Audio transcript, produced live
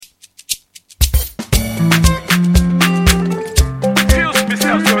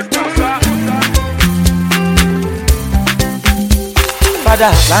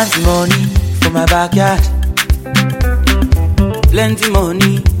Father, plenty money for my backyard. Plenty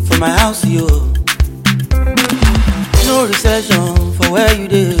money for my house, yo. No recession for where you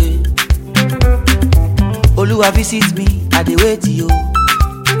dey. Oluwa visit me, I dey wait, yo.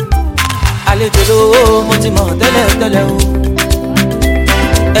 Àlejò lówó, mo ti mọ̀ tẹ́lẹ̀ o.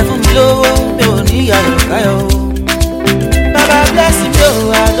 Ẹ fún mi lówó, mi ò ní ìyàwó káyọ̀ o. Baba bless me, yo,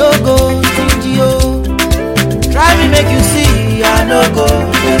 I no go stingy, yo. Try me make you see, I no go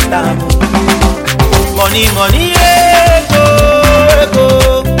waste time. Money, money, ego, ego.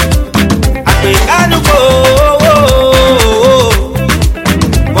 Àpè kánú kò.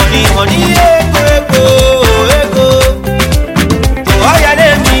 Money, money, ego, ego, ego. Tó ọ̀yàdé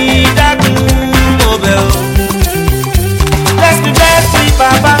mi dákun mo bẹ̀ o. Bless me,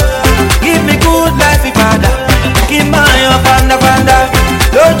 Papa. Give me good life, Father. Give my own fanda.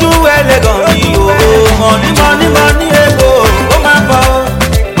 Lójú ẹlẹ́gàn mi o. Money, money, money, ego. Ó máa bọ̀ o.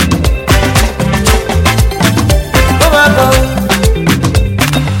 Ó máa bọ̀ o.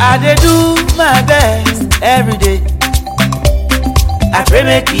 I dey do my best every day. I pray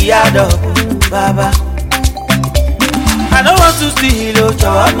make e add up, Baba. I no want to steal o,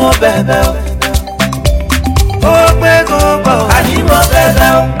 jọ̀wọ́ mo bẹ̀bẹ̀ o. Ó pé kó pọ̀, àní mo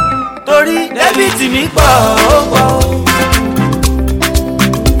bẹ̀bẹ̀ o. Torí débìtì mi pọ̀ ó pọ̀ o.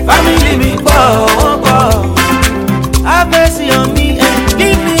 Family mi pọ̀ ó pọ̀. Have mercy on me and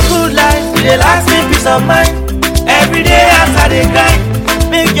give me good life. E dey last me peace of mind. Every day as I dey grind.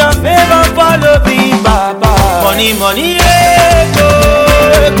 Make your favor follow me, Baba. Money, money, ego,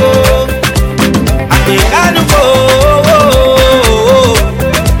 ego. Àpè kánú kò.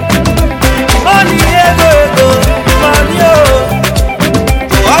 Money, ego, ego. Money, oh.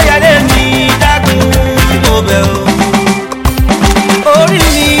 Tó ọ̀yàdé mi dákun mo bẹ̀ o. Orí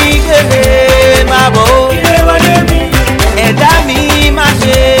mi kéré máa bọ̀ o. Ilé wọlé mi. Ẹ̀dá mi má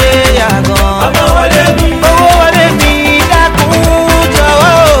ṣe yàgàn. Ọmọ wọlé mi. Owó wọlé mi dákun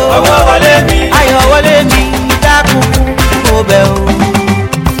jọ̀wọ́ o. Ọmọ wọlé mi. Ayọ̀ wọlé mi dákun mo bẹ̀ o.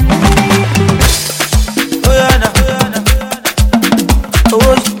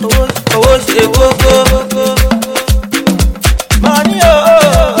 Owó ṣe kókó. Money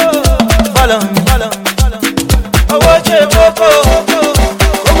follow me. Owó ṣe kókó.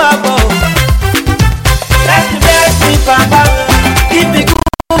 Ó máa bọ̀ o. Bless me, Papa. Give me good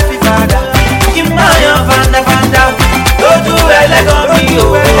life, Father. Give my own fanda. Lójú ẹlẹ́gàn mi o.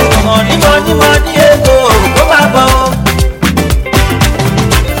 Money, money, money, ego. Ó máa bọ̀ o.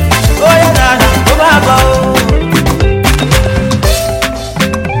 Ó yá dáadáa, ó máa bọ̀ o.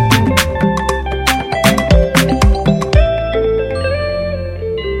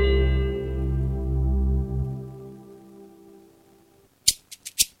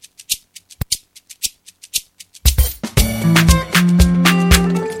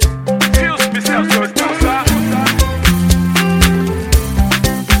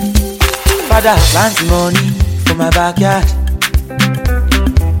 Father, plenty money for my backyard.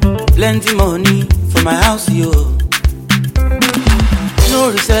 Plenty money for my house, yo.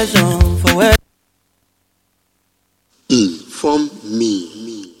 No recession for where. Inform me.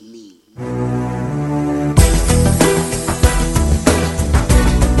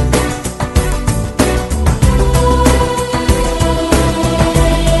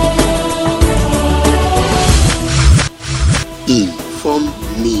 Inform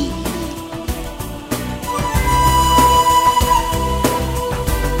me.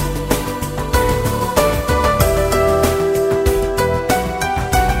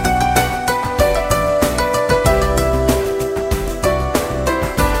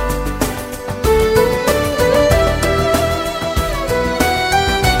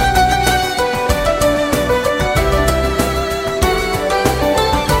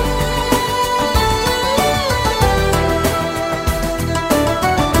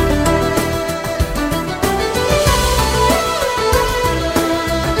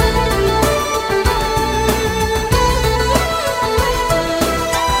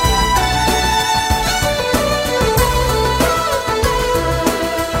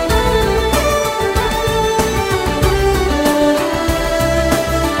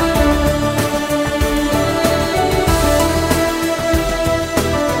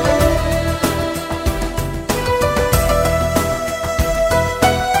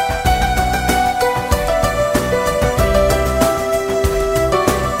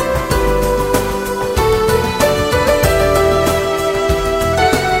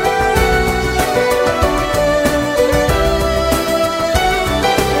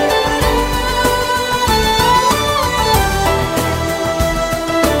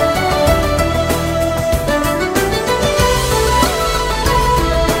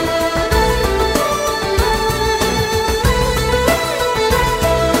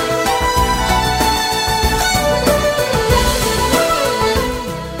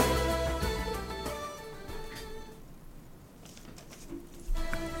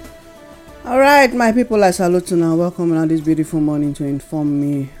 right, my people, I salute you now. Welcome on this beautiful morning to Inform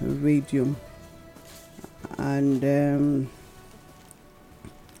Me Radio. And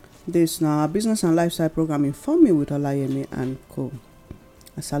this now business and lifestyle program Inform Me with Olayemi and Co.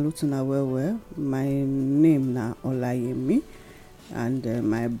 I salute you now well. My name now Olayemi, and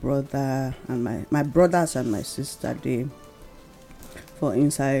my brother and my brothers and my sister they for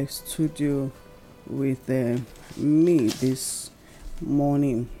inside studio with me this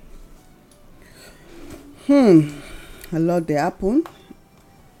morning. A lot they happen.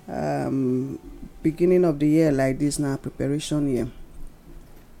 Beginning of the year like this now, preparation year.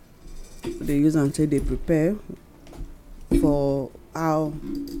 They use until they prepare for how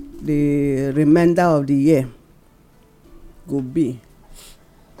the remainder of the year go be.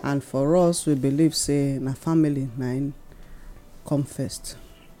 And for us, we believe say na family nine come first.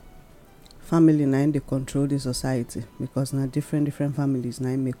 Family nine they control the society, because na different families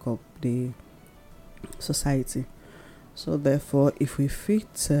nine make up the society. So therefore, if we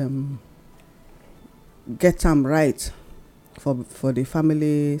fit get them right for the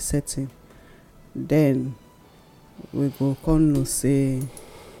family setting, then we go come know say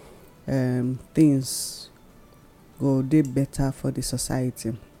things go dey better for the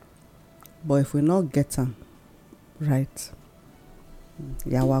society. But if we not get them right,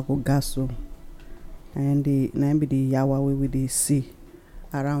 yawa go gaso, and be the yawa we dey see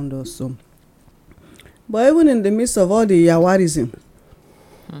around us. So but even in the midst of all the yawarism,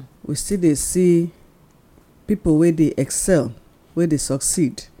 we still dey see people where they excel, where they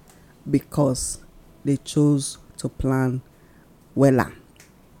succeed, because they chose to plan wella.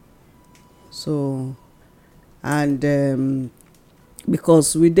 So and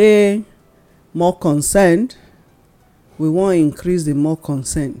because we dey more concerned, we want increase the more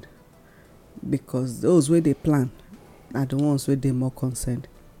concerned, because those where they plan are the ones where they more concerned.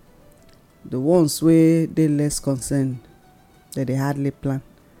 The ones where they less concerned, that they hardly plan,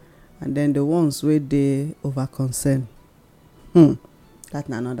 and then the ones where they over concerned, that's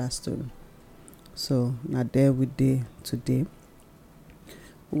another story. So now there we dey today.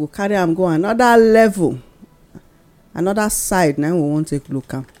 We will carry am go another level, another side. Now we want to take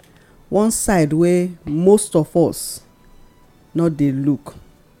look at one side where most of us not dey look.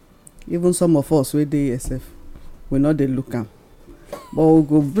 Even some of us where they yourself, we not dey look am. But we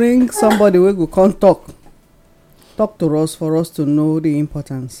go bring somebody wey go come talk to us, for us to know the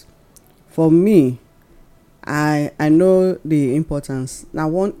importance. For me, I know the importance. Now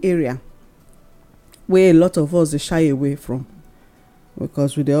one area where a lot of us dey shy away from,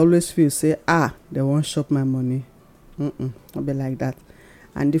 because we dey always feel say they won't shop my money. Not be like that.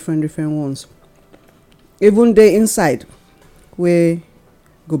 And different ones, even they inside where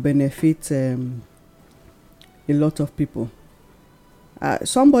go benefit a lot of people.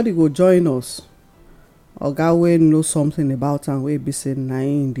 Somebody go join us, oga wey know something about am, wey be say na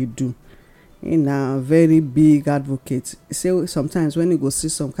him dey do, in a very big advocate. Say sometimes when you go see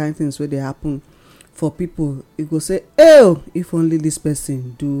some kind things where they happen for people, you go say, oh, if only this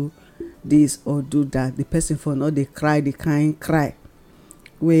person do this or do that, the person for not they cry the kind cry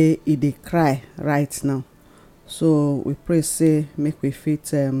where they cry right now. So we pray say make we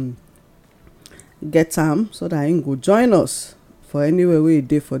fit get am, so that him go join us for anywhere we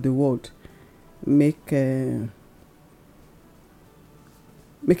dey for the world. Make it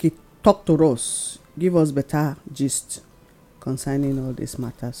talk to us, give us better gist concerning all this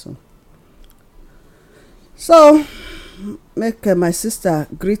matter. So make my sister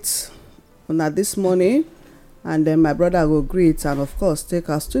greet una this morning, and then my brother will greet, and of course take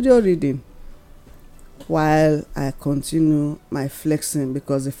our studio reading while I continue my flexing,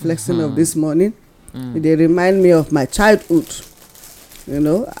 because the flexing of this morning, they remind me of my childhood. You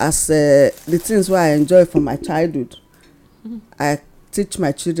know, as the things where I enjoy from my childhood, I teach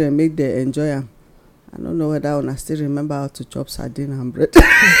my children, make them enjoy them. I don't know whether I still remember how to chop sardine and bread.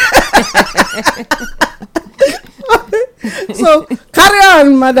 So carry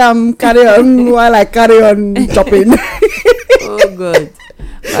on, madam, carry on while I carry on chopping. Oh God,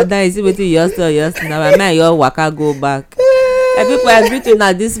 madam, you see wetin you just now. My mind your waka go back. People I greet you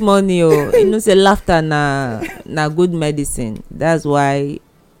now this morning. You know, say laughter na good medicine. That's why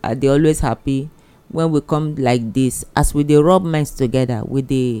they always happy when we come like this. As we dey rub minds together, we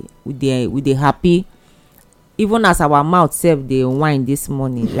dey happy. Even as our mouth sef dey whine this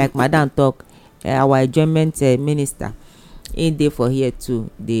morning, like madam talk, our enjoyment minister, he dey for here too.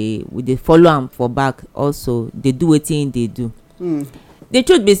 We dey follow am for back. Also, they do wetin they do. The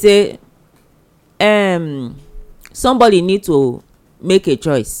truth be say, somebody need to make a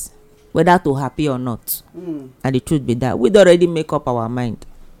choice whether to happy or not. And the truth be that we already make up our mind,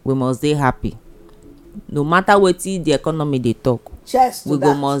 we must dey happy. no matter wetin the economy dey talk, cheers to we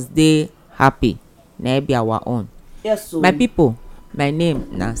go must dey happy. Na be our own. Yes, so My people, my name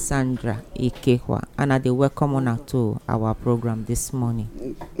na Sandra Ikehua, and I dey welcome una to our program this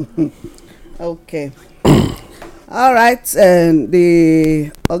morning. okay. All right, and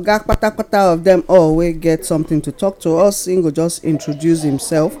the oga kpatakpata of them all wey get something to talk to us, he go just introduce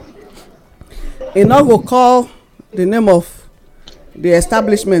himself. He no go call the name of the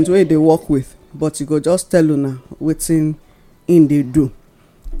establishment wey dey work with, but he go just tell una wetin him dey do.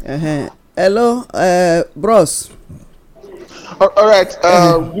 Hello, bros. All right.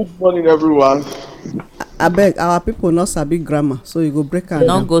 Good morning, everyone. Abeg, our people no sabi grammar, so you go break am No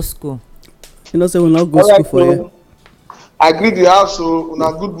down. go school. You know say we no go school for here. I greet the house. So,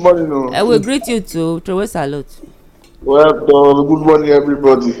 una good morning. I will greet you too. Throw a salute. Well done. Good morning,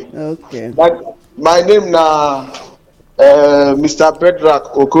 everybody. Okay. My name na Mr.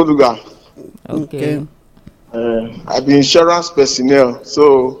 Bedrak Okoduga. Okay. I be insurance personnel.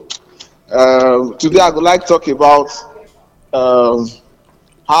 So today I would like to talk about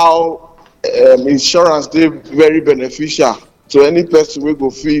how insurance dey very beneficial to any person wey go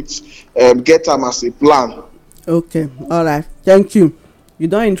fit get am as a plan. Okay, all right, thank you. You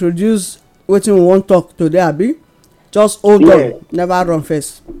don introduce wetin we wan talk today, abi? Just hold on, never run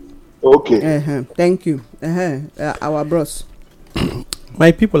first. Okay. Thank you. Our bros.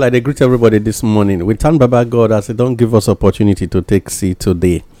 My people, I dey greet everybody this morning. We thank Baba God as He don give us opportunity to take seat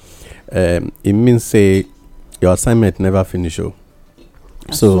today. It means say your assignment never finish.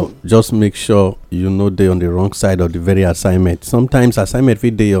 So just make sure you no dey on the wrong side of the very assignment. Sometimes assignment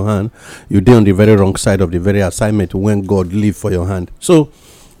fit dey your hand, you dey on the very wrong side of the very assignment when God leave for your hand. So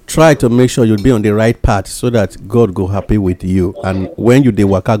try to make sure you be on the right path so that God go happy with you. And when you dey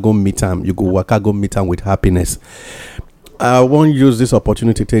waka go meet am, you go waka go meet am with happiness. I wan use this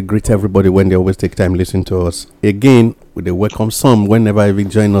opportunity to greet everybody when they always take time listen to us. Again, we dey welcome some whenever even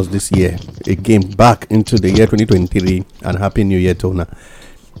join us this year. Again, back into the year 2023 and Happy New Year to una.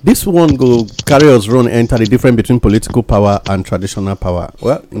 This one go carry us run enter the difference between political power and traditional power.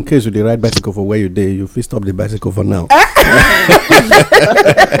 Well, in case you dey ride bicycle for where you dey, you fit stop the bicycle for now.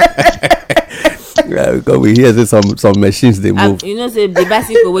 Yeah, because we hear say some machines dey move. You know say the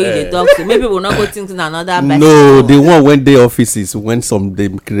bicycle wey you dey talk to, maybe we no go think na another bicycle. No, the one when dey offices, when some dey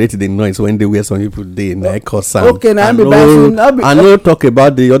create the noise, when they where some people dey na cause sound. Okay, na be bicycle. I no talk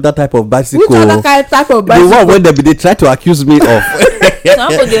about the other type of bicycle. Which other type of bicycle? The one wey they try to accuse me of.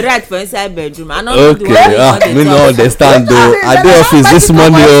 Some people dey ride for inside bedroom. I no know the one Okay, me no understand though. I dey office this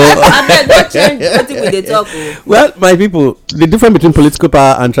morning. Abeg go change wetin we dey talk o. Well, my people, the difference between political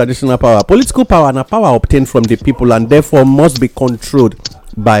power and traditional power. Political power na power obtained from the people and therefore must be controlled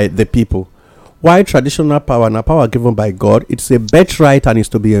by the people. While traditional power na power given by God, it's a birthright and is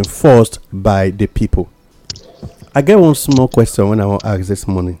to be enforced by the people. I get one small question when I want to ask this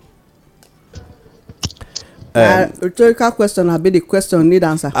morning. Rhetorical question, abi the question need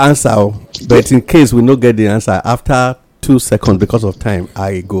answer. But in case we no get the answer after 2 seconds because of time,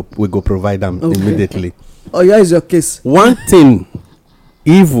 we go provide them immediately. Oh, here is your case. One thing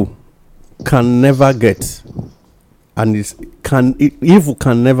evil can never get, and evil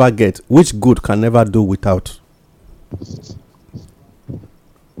can never get, which good can never do without.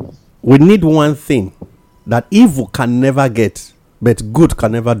 We need one thing that evil can never get, but good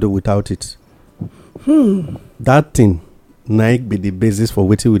can never do without it. That thing na be the basis for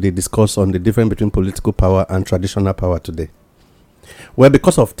wetin we dey discuss on the difference between political power and traditional power today. Well,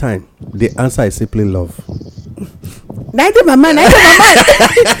 because of time, the answer is simply love. My mind.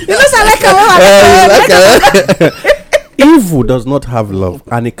 You know, Evil does not have love,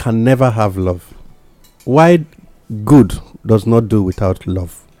 and it can never have love. Why good does not do without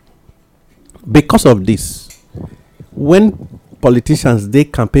love? Because of this, when politicians dey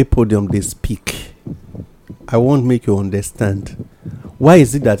campaign podium dey speak, I won't make you understand. Why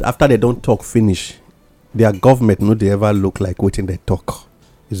is it that after they don't talk finish, their government no dey ever look like wetin they talk?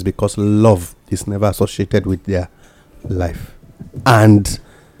 It's because love is never associated with their life and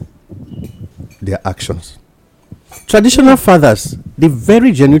their actions. Traditional fathers, the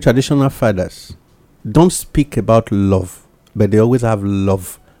very genuine traditional fathers, don't speak about love, but they always have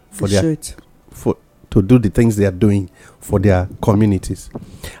love for to do the things they are doing for their communities.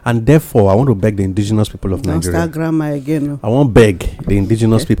 And therefore, I want to beg the indigenous people of Nigeria. Start grammar again. I want to beg the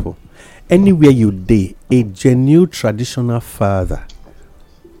indigenous people. Anywhere you dey, a genuine traditional father,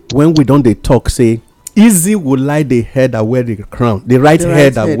 when we don't they talk, say, easy will lie the head and wear the crown. The right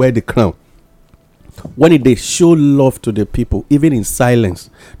head and wear the crown. When they show love to the people, even in silence,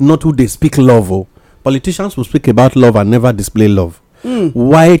 not who they speak love. Politicians will speak about love and never display love.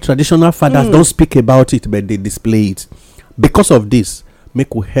 Why traditional fathers don't speak about it, but they display it. Because of this,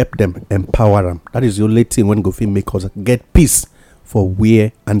 make we help them, empower them. That is the only thing when go fit make us get peace for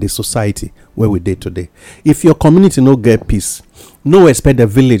where and the society where we dey today. If your community no get peace, no expect the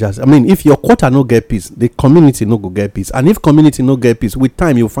villagers. I mean, if your quarter no get peace, the community no go get peace. And if community no get peace, with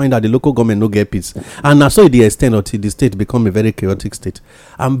time you find out the local government no get peace. And na so the extent until the state become a very chaotic state.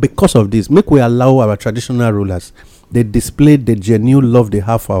 And because of this, make we allow our traditional rulers, they display the genuine love they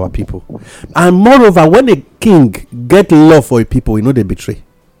have for our people. And moreover, when a king get love for a people, they betray.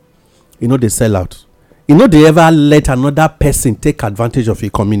 They sell out. They ever let another person take advantage of a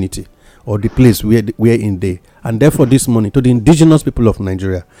community or the place where in there. And therefore, this morning, to the indigenous people of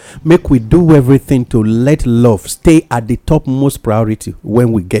Nigeria, make we do everything to let love stay at the topmost priority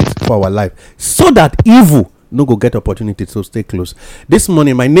when we get for our life, so that evil no go get opportunity to stay close. This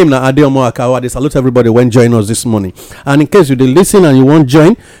morning, my name na Adeomo Akawa. I salute everybody when join us this morning. And in case you dey listen and you want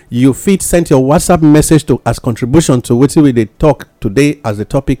join, you fit send your WhatsApp message to as contribution to wetin we dey talk today as the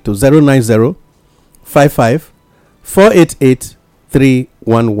topic to 090 55 488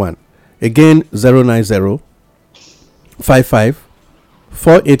 311. Again, 090 55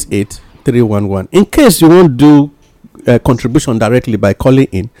 488 311. In case you want do contribution directly by calling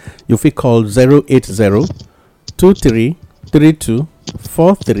in, you fit call 080 23 32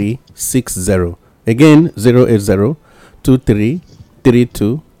 4360. Again, 080 23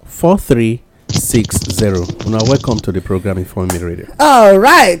 32 4360. Now, welcome to the program Inform Me Radio. All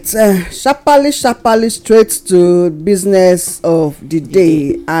right, sharply straight to business of the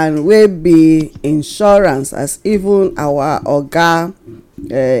day, and will be insurance, as even our oga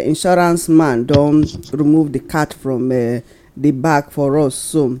insurance man don't remove the cat from the bag for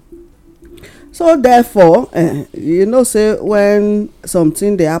us. So therefore, say when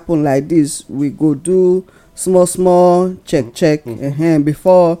something they happen like this, we go do small check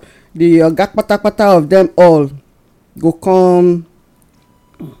before the oga kpatakpata of them all go come,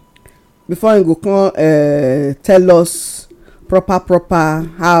 before he go come tell us proper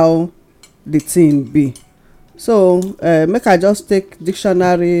how the thing be. So make I just take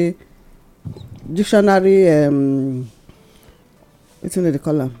dictionary wetin they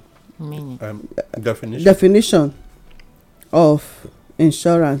call am, definition of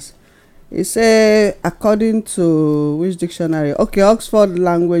insurance. E say according to which dictionary? Okay, Oxford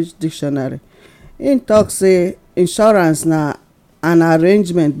Language Dictionary. Im talk say insurance na an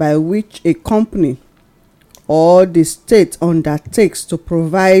arrangement by which a company or the state undertakes to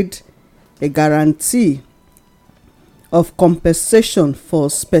provide a guarantee of compensation for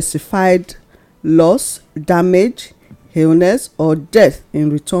specified loss, damage, illness, or death in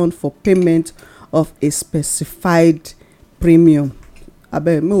return for payment of a specified premium.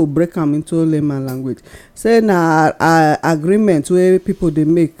 Abeg, me will break am into layman language. Say na agreement wey people dey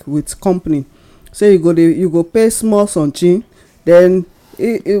make with company. Say you go pay small something, then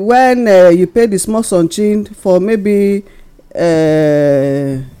when you pay the small something for maybe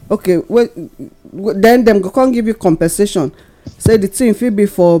okay, then dem go come give you compensation. Say the thing fit be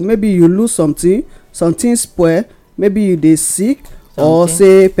for maybe you lose something spoil, maybe you dey sick, or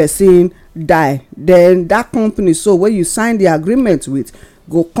say person die. Then that company so wey you sign the agreement with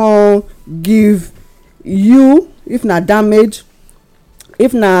go come give you, if na damage,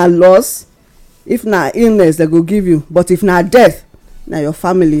 if na loss, if na illness, they go give you. But if na death, na your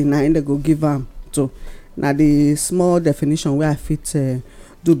family na im they go give am to. Na the small definition wey I fit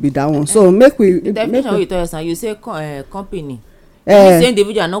do be that one. So make we the definition wey you tell us now, you say company, you say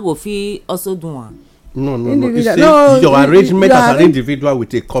individual no go fit also do one. No. You say your arrangement as an individual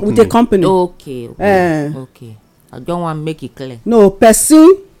with a company. Okay. I don't want make it clear. No,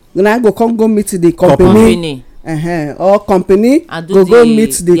 person na go come go meet the company. Or company go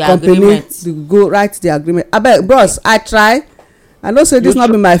meet the company agreement. To go write the agreement. Abeg, bros, I try. I know say this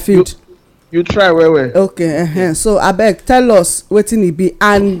not be my field. You try well. Okay. So abeg, tell us wetin e be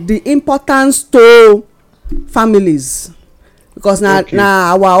and the importance to families, because na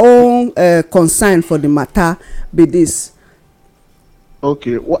our own concern for the matter be this.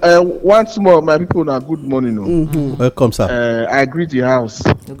 Okay. Once more, my people, na good morning. Welcome, sir. I greet the house.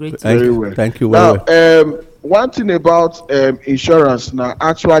 Very well. Thank you very well. One thing about insurance now,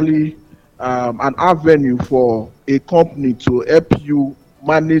 actually an avenue for a company to help you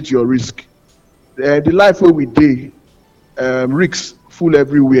manage your risk. The life where we dey, risks full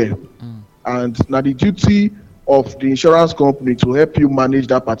everywhere, and now the duty of the insurance company to help you manage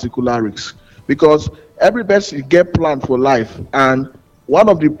that particular risk, because every person get plan for life, and one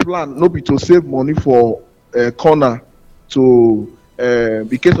of the plan no be to save money for corner to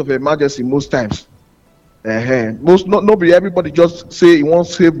in case of emergency most times. Most no be everybody just say he wan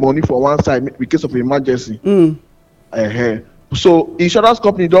save money for one side in case of emergency. So insurance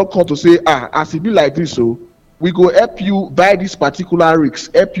company don come to say as e be like this, so we go help you buy this particular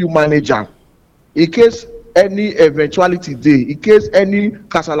risk, help you manage am in case any eventuality dey, in case any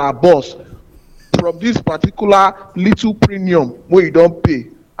kasala burst from this particular little premium wey you don pay,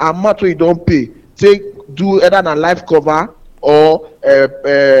 amount wey you don pay take do either na life cover or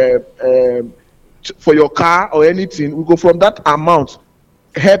for your car or anything. We go from that amount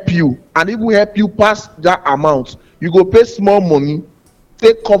help you, and even help you pass that amount. You go pay small money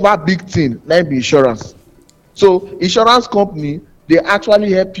take cover big thing, na be insurance. So insurance company dey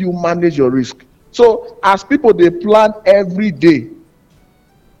actually help you manage your risk. So as people dey plan every day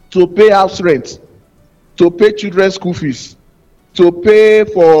to pay house rent, to pay children school fees, to pay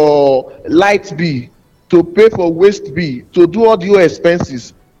for light bill, to pay for waste bill, to do all your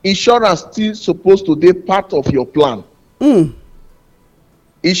expenses, insurance still suppose to dey part of your plan.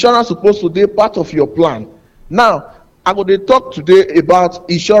 Insurance suppose to dey part of your plan. Now I go dey talk today about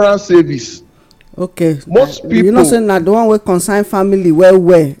insurance service. Okay, most people, you know say na the one wey concern family well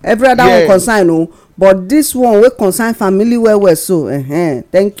well, every other one concern o, but this one wey concern family well well. So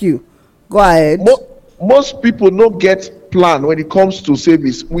thank you, go ahead. Most people no get plan when it comes to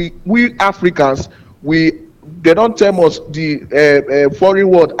service. We Africans, they don tell us the foreign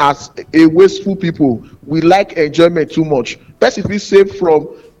world as a wasteful people. We like enjoyment too much. Person fit save from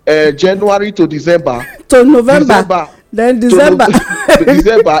January to December to November, then December to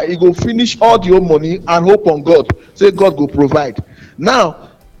December, he go finish all your money and hope on God, say God go provide. Now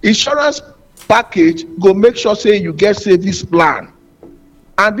insurance package go make sure say you get service plan,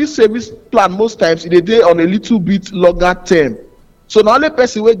 and this service plan most times e dey on a little bit longer term. So na only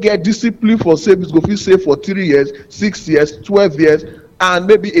person wey get discipline for savings go fit save for 3 years, 6 years, 12 years, and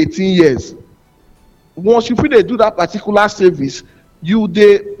maybe 18 years. Once you fit dey do that particular service, you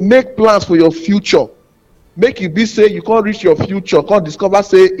dey make plans for your future. Make e be say you can't reach your future, can't discover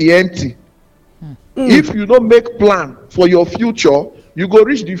say e empty. If you don't make plan for your future, you go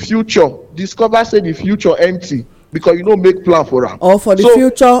reach the future, discover say the future empty because you don't make plan for am. Or for the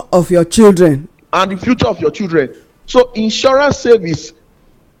future of your children. And the future of your children. So insurance service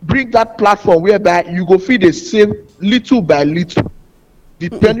bring that platform whereby you go fit dey save little by little,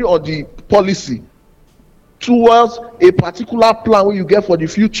 depending on the policy, towards a particular plan wey you get for the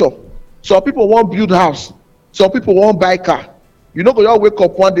future. Some people wan build house, some people wan buy car. You no go just wake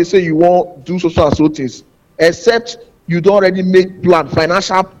up one day say you wan do so and so things, except you don already make plan,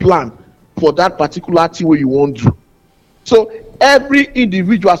 financial plan for that particular thing wey you wan do. So every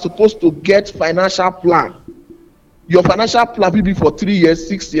individual suppose to get financial plan. Your financial plan fit be for 3 years,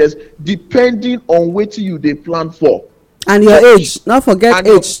 6 years, depending on wetin you dey plan for. And your age, not forget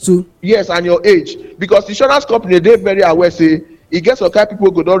age too. Yes, and your age, because insurance company dey very aware say e get some kind people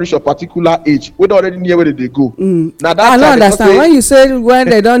go don reach a particular age wey don already near where they dey go. Na that I no understand when you say when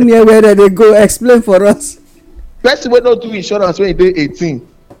they don near where they dey go, explain for us. Person wey no do insurance when e dey 18,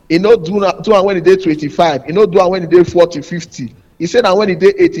 e no do am when e dey 25, e no do am when e dey 40, 50. E say na when e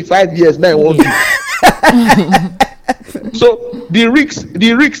dey 85 years na e wan do. So the risks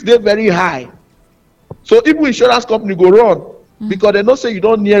dey very high. So even insurance company go run because they know say you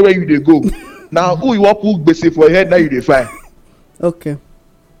don near where you dey go. Now who you wan put gbese for head, now you dey find. Okay.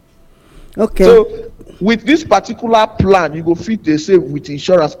 So with this particular plan, you go fit dey save with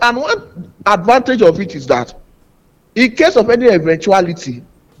insurance. And one advantage of it is that in case of any eventuality,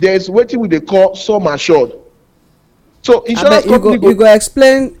 there is wetin we dey call sum assured. So insurance company you go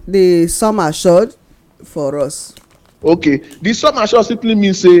explain the sum assured for us. Okay, the sum assured simply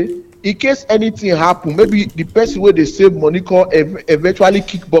mean say in case anything happen, maybe the person wey dey save money come eventually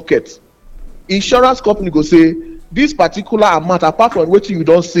kick bucket, insurance company go say this particular amount, apart from wetin you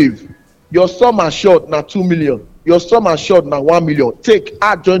don save, your sum assured na 2 million, your sum assured na 1 million. Take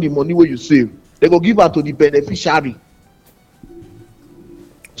add join the money wey you save, they go give am to the beneficiary.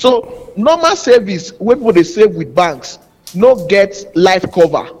 So normal service wey people dey save with banks no get life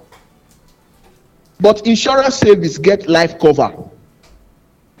cover, but insurance service get life cover.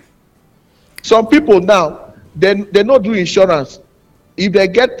 Some people now they no do insurance. If they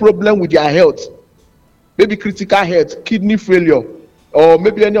get problem with their health, maybe critical health, kidney failure, or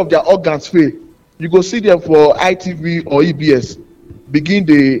maybe any of their organs fail, you go see them for ITV or EBS begin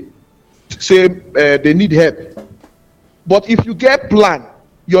dey say they need help. But if you get plan,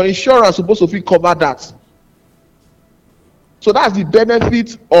 your insurance suppose to fit cover that. So that's the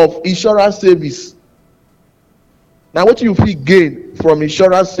benefit of insurance service. Now what you fit gain from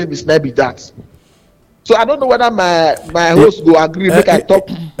insurance service na be that. So I don't know whether my host go agree, make I talk,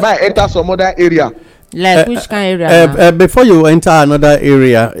 might enter some other area. like which kind area na? Before you enter another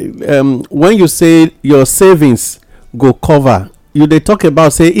area, when you say your savings go cover, you dey talk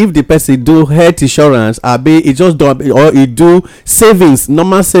about say if the person do health insurance abi e just do or e do savings,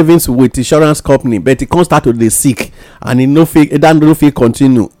 normal savings with insurance company, but e come start to dey sick and e no fit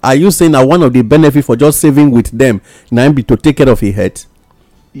continue. Are you saying na one of the benefit for just saving with them na im be to take care of your health?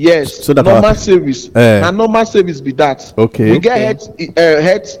 Yes, so that normal service na normal service be that. Okay. We get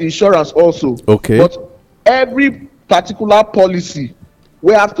health insurance also. Okay. But every particular policy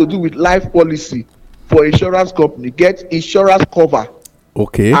wey have to do with life policy for insurance company get insurance cover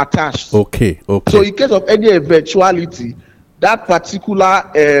attached. Okay. So in case of any eventuality, that particular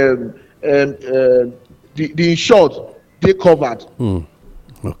the insured dey covered.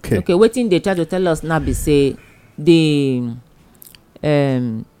 Okay, wetin dey try to tell us now be say the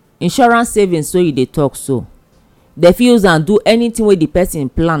insurance savings wey you dey talk so dey fit use am do anything wey the person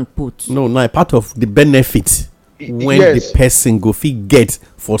plan put. No, na part of the benefit when the person go fit get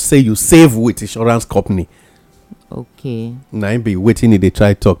for say you save with insurance company. Okay. Na im be wetin e dey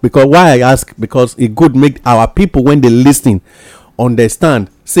try talk. Because why I ask, because e good make our people when they lis ten understand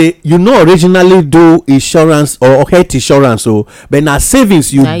say you no originally do insurance or health insurance but na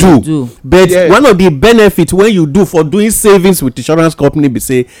savings you do. But one of the benefits when you do for doing savings with insurance company be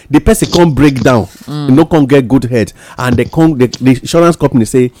say the person come break down, you no come get good health, and the insurance company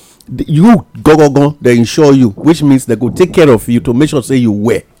say you go they insure you, which means they go take care of you to make sure say you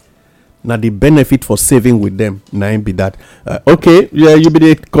well. Na the benefit for saving with them na im be that. Okay, you be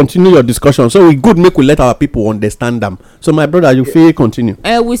dey continue your discussion, so we good make we let our people understand them. So my brother, you fit continue.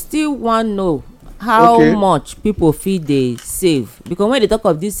 We still wan know how much people fit dey save, because when they talk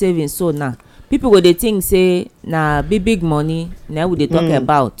of this savings so now people go dey think say na big money na we dey talk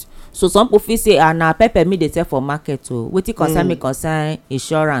about. So some people fit say na pepper me dey sell for market wetin concern me concern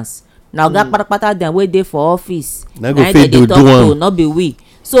insurance. Na oga kpatakpata dem wey dey for office na go fit do am, no be we.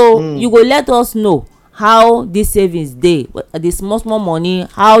 So you go let us know how this savings dey, the small money,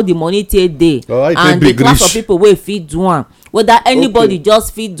 how the money take dey, and the class of people wey fit do am, whether anybody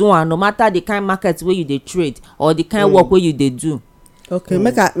just fit do am, no matter the kind market wey you dey trade or the kind work wey you dey do. Okay,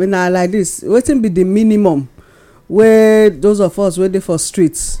 make na like this, wetin be the minimum wey those of us wey dey for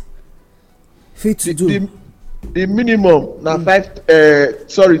streets fit do? The minimum na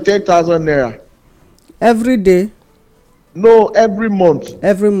 10,000 naira every day? No, every month.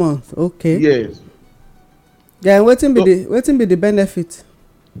 Every month, okay. Yes. Then wetin be the benefit?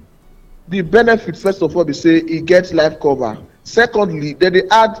 The benefit first of all be say e get life cover. Secondly, dem dey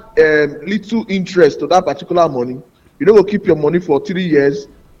add little interest to that particular money. You no go keep your money for 3 years,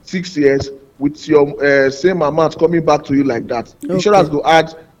 6 years with your same amount coming back to you like that. Okay. Insurance go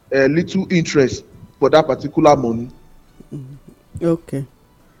add little interest for that particular money. Okay.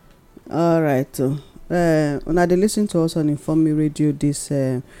 All right. Una dey lis ten to us on Inform Me Radio this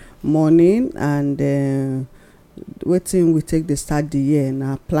morning, and wetin we take dey start the year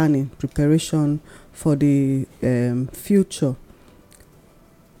na planning, preparation for the future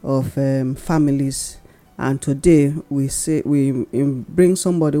of families. And today we bring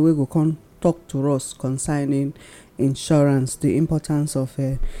somebody wey go come talk to us concerning insurance, the importance of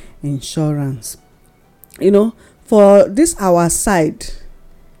insurance. You know, for this our side,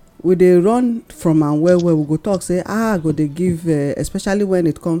 we dey run from am well we go talk say go dey give especially when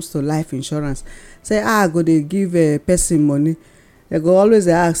it comes to life insurance, say go dey give person money. They go always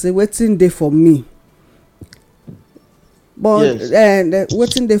dey ask say wetin dey for me, but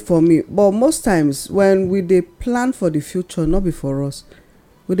wetin dey for me. But most times when we dey plan for the future, not be for us,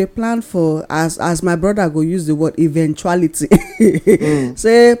 we dey plan for, as my brother go use the word, eventuality.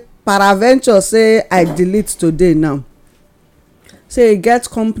 Say peradventure, say I delete today now, say e get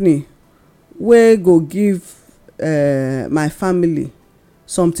company wey go give my family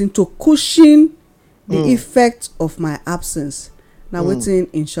something to cushion the effect of my absence. Na wetin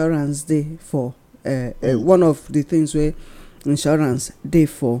insurance dey for. One of the things wey insurance dey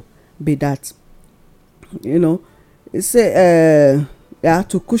for be that, you know, e say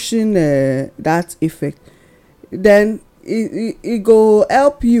to cushion that effect. Then e go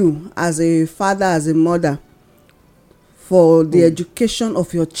help you as a father, as a mother, for the education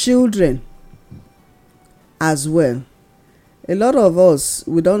of your children as well. A lot of us,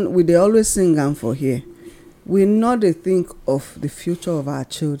 we dey always sing am for here, we no dey think of the future of our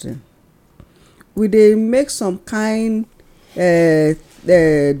children. We dey make some kind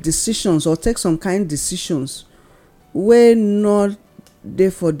decisions or take some kind decisions wey not dey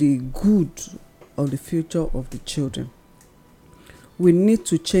for the good of the future of the children. We need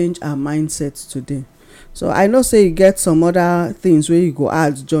to change our mindset today. So I know say you get some other things wey you go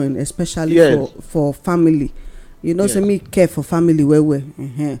add join, especially for family. You know, say me care for family well.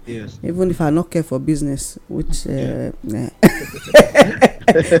 Yes. Even if I not care for business, which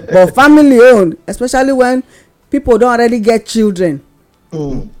but family owned, especially when people don't already get children.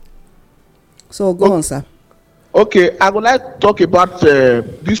 So go on, sir. Okay, I would like to talk about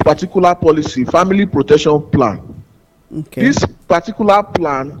this particular policy, family protection plan. Okay. This particular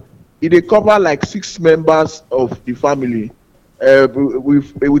plan, it cover like 6 members of the family. We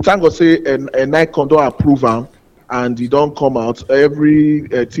thank God say a NICON don't approve am, and it don't come out. Every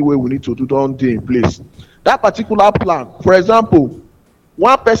thing we need to do don't dey in place. That particular plan, for example,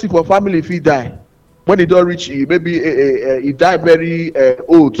 one person for family if he die, when he don't reach, maybe he die very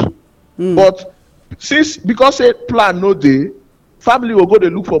old. But because a plan no dey, family will go dey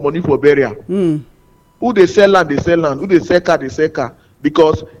look for money for burial. Who dey sell land, who dey sell car,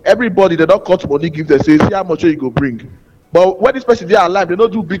 because everybody they don't cut money give them, say see how much you go bring. But when this person dey alive, they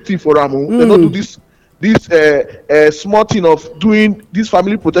don't do big thing for am. They don't do this small thing of doing this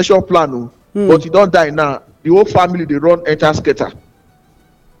family protection plan. But he don't die now, the whole family they run enter scatter,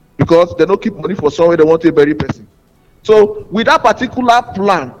 because they don't keep money for somewhere they want to bury person. So with that particular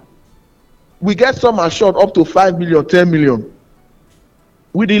plan, we get some assured up to 5 million, 10 million.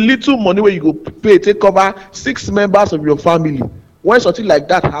 With the little money where you go pay, take cover 6 members of your family. When something like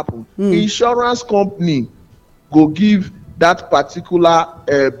that happen, insurance company go give that particular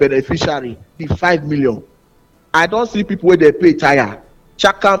beneficiary the 5 million. I don't see people where they pay tire.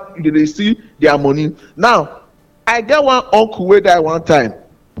 Check out, they see their money. Now, I get one uncle where die one time,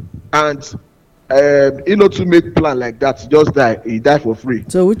 and he not to make plan like that. He just die. He die for free.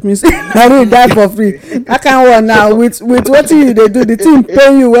 So which means I will die for free. I can't work now with what you they do. The team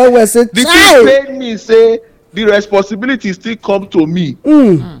pay you well. Say the team pay me, say the responsibility still come to me.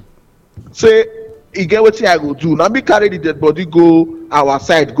 Say he get what I go do. Now me carry the dead body go our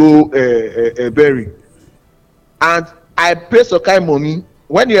side go bury, and I pay some kind money.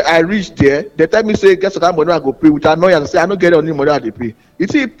 When I reach there, they tell me say get some kind money I go pay, which I know you say I don't get any money I dey pay. You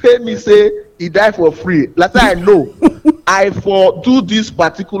see, he pay me say he die for free. Like I know, I for do this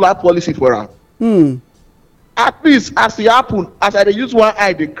particular policy for am. At least as it happen, as I dey use one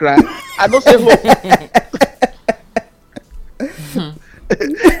eye dey cry, I don't say hope.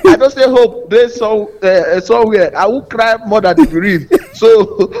 I don't say hope. There's somewhere I will cry more than the bereaved.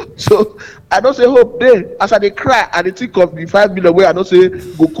 So I don't say hope. There, as I dey cry, I dey think of the 5 million where I don't say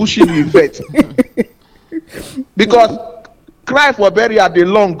go cushion the effect. Because cry for burial dey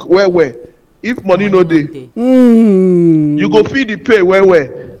long well. If money no dey, you go feel the pain well.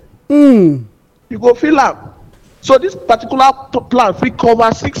 You go feel am. So this particular plan fit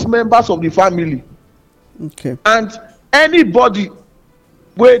cover 6 members of the family. Okay. And anybody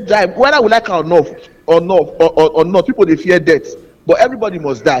wey die, whether we like am or not, people dey fear death, but everybody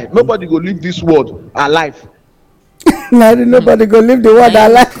must die. Nobody go leave this world alive. Nobody go leave the world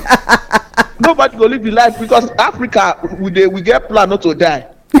alive. Nobody go live the life, because Africa we get plan not to die.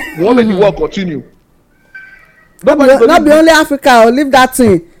 We want make the world continue. Not be only Africa or leave that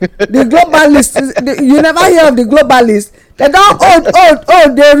thing. The globalists, you never hear of the globalists. They don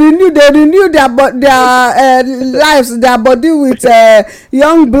old. They renew their lives, their body with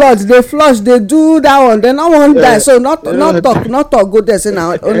young blood. They flush. They do that one. They no wan die. So not talk. Go there say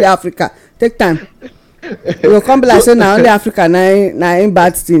na only Africa. Take time. You go come be like say na only Africa na im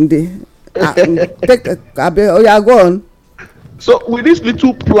bad thing dey. Go on. So with this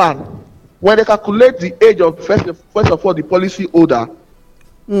little plan, when they calculate the age of first of all the policy holder,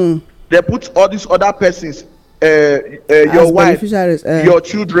 they put all these other persons, your wife, your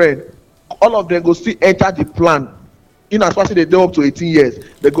children, all of them go still enter the plan. In as far as they do up to 18 years,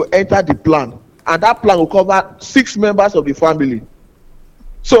 they go enter the plan, and that plan will cover 6 members of the family.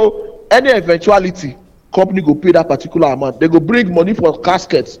 So any eventuality, company go pay that particular amount. They go bring money for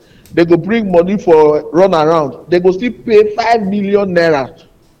caskets. They go bring money for run around. They go still pay 5 million naira.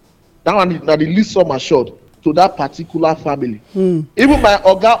 That one is the least sum assured to that particular family. Even my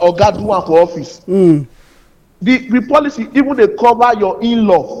oga do one for office. The policy even they cover your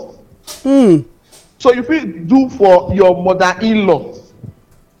in-law. So you fit do for your mother-in-law.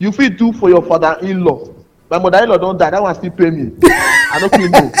 You fit do for your father-in-law. My mother-in-law don die. That one still pay me. I no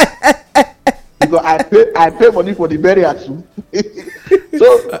fit know. Because I pay money for the burial too. So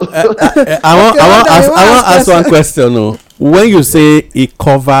I want ask one question. No, when you say it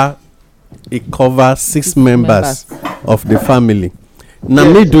cover 6 members of the family, now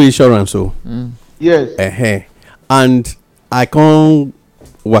me do insurance so yes, and I can't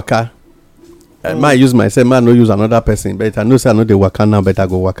waka. I might use myself, I no use another person, but I know say I know the waka now, but I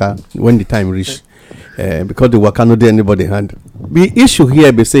go waka when the time reach. because the waka no dey anybody hand. The issue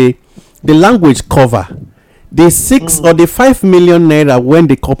here be say the language cover the 6 or the 5 million naira when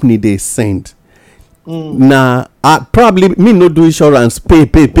the company dey send. Na probably me no do insurance pay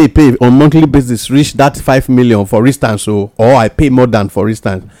on monthly basis reach that 5 million for instance, or I pay more than, for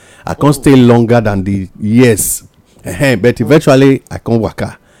instance, I can't stay longer than the years, but eventually I can't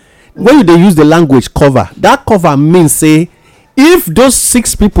waka. When you dey use the language cover, that cover means say if those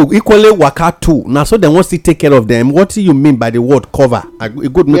 6 people equally waka too, na so dem wan still take care of them. What do you mean by the word cover? E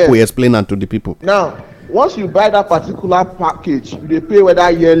good make we explain am to the people. Now, once you buy that particular package, you dey pay whether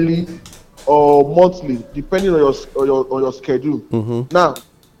yearly or monthly, depending on your schedule. Now,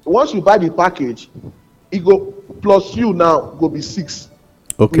 once you buy the package, e go plus you now go be 6.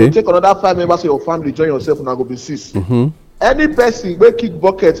 Okay. You take another 5 members of your family join yourself, now go be 6. Any person wey kick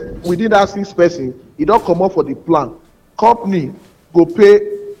bucket within that 6 person, e don comot for the plan. Company go pay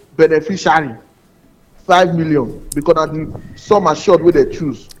beneficiary 5 million because na the sum assured wey they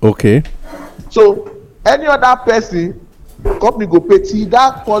choose. Okay. So any other person, company go pay till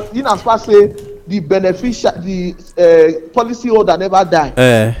that in as far say the beneficiary, the policy holder never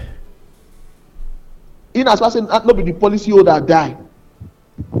die. In as far say no be the policy holder die,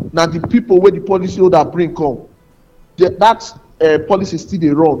 na the people wey the policy holder bring come, that policy still dey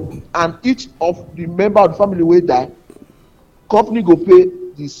run, and each of the member of the family wey die, company go pay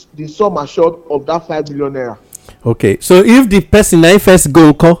the sum assured of that 5 million naira. Okay, so if the person na first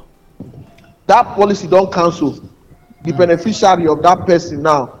go call, that policy don cancel. The beneficiary of that person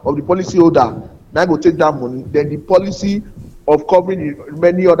now, of the policy holder, now go take that money. Then the policy of covering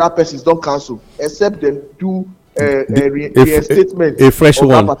many other persons don cancel, except dem do reinstatement, a fresh of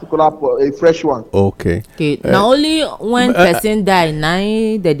one, that particular a fresh one. Okay. na only when person die na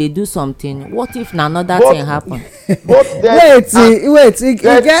dem dey do something. What if na another thing happen? Both dem wait e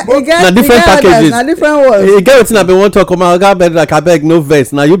get na different packages, na different words. E get wetin I been wan talk about. Oga abeg no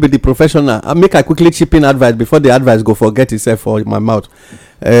vex, na you be the professional. Make I quickly chip in advice before the advice go forget itself for my mouth.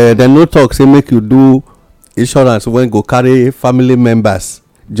 Dem no talk say make you do insurance when go carry family members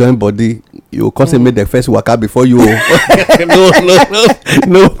join body. You come say make dem first waka before you.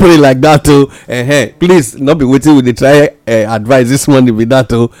 No pray like that o. Please no be wetin we dey try advise this morning be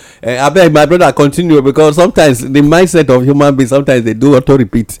that o. Abeg my brother continue, because sometimes the mindset of human being sometimes dey do auto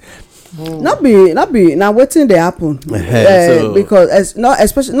repeat. Not be na wetin dey happen. Because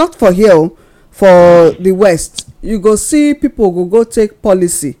especially not for here, for the west, you go see people go take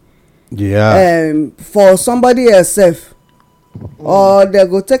policy for somebody else sef, or they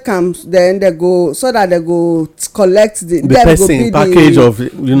go take am, then they go so that they go collect the person package of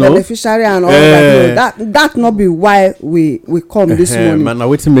beneficiary and all that not be why we come this morning. Na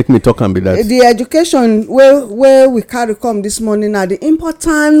wetin make me talk am be that the education wey we carry come this morning na the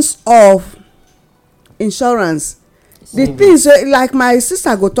importance of insurance. The things like my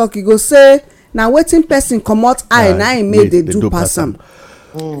sister go talk, e go say na wetin person comot eye na im make dey do pass am.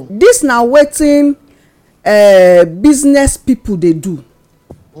 This na wetin business people dey do,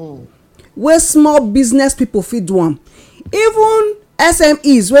 wey small business people fit do am. Even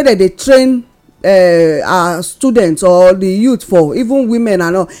SMEs wey dem dey train our students or the youth for, even women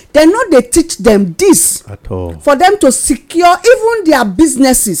and all, dem no dey teach dem this at all, for them to secure even their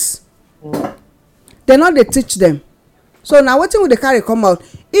businesses. Dem no dey teach dem. So na wetin we dey carry come out.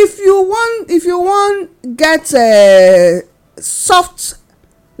 If you wan get soft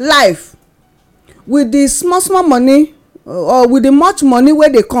life with the small money or with the much money wey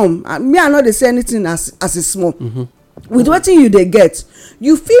dey come, me I no dey say anything as e small. With wetin you dey get,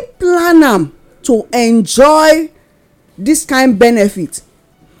 you fit plan am to enjoy this kind benefit.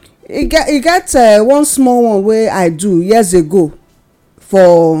 E get one small one wey I do years ago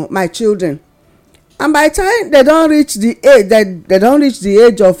for my children, and by the time they don reach the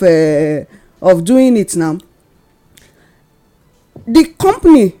age of doing it now, the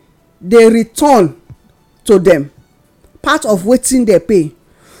company dey return to them part of wetin they pay.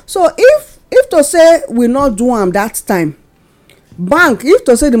 So if to say we no do am that time, bank, if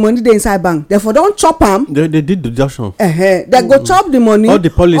to say the money dey inside bank, therefore don chop am, they did deduction. They go chop the money, all the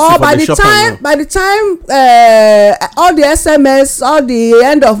policy or for by the the shop time all the SMS, all the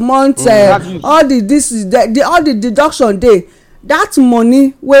end of month, all the deduction dey, that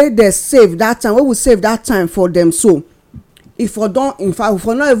money wey they save that time, wey we save that time for them, so if we don, in fact, if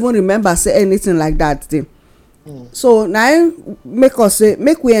we no even remember say anything like that dey. So na make us say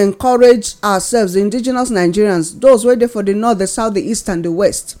make we encourage ourselves, the indigenous Nigerians, those wey dey for the north, the south, the east and the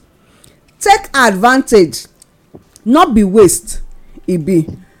west, take advantage, not be waste e be.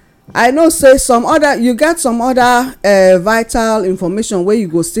 I know say you get some other vital information wey you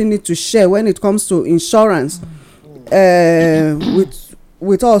go still need to share when it comes to insurance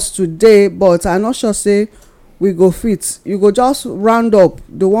with us today, but I'm not sure say we go fit. You go just round up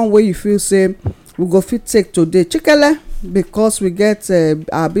the one wey you feel say we go fit take today chikele, because we get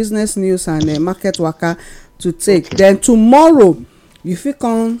our business news and market waka to take. Then tomorrow you fit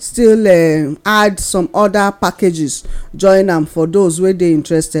come still add some other packages join am for those wey dey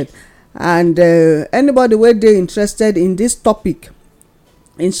interested. And anybody wey dey interested in this topic,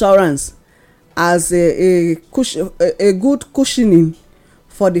 insurance as a good cushioning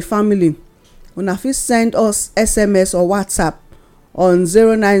for the family, una fit send us SMS or WhatsApp on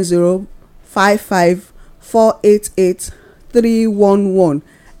 09055488311,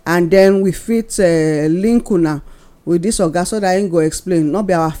 and then we fit link una with this oga so that him go explain. Not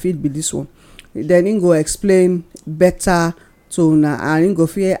be our feed be this one, then him go explain better to una, and him go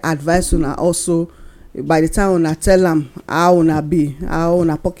fit advise una also. By the time una tell am how una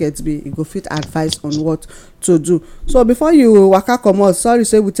pocket be, e go fit advice on what to do. So before you waka comot, sorry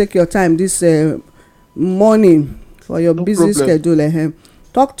say we take your time this morning for your busy schedule.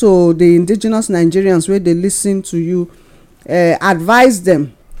 Talk to the indigenous Nigerians wey dey listen to you, advise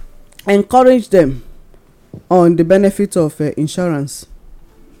them, encourage them on the benefit of insurance.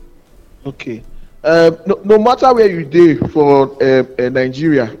 Okay. No matter where you dey for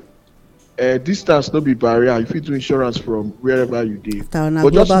Nigeria, distance no be barrier. You fit do insurance from wherever you dey.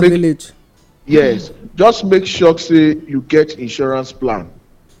 But just village. Yes, just make sure say you get insurance plan.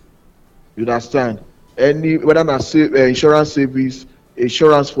 You understand? Whether na insurance service,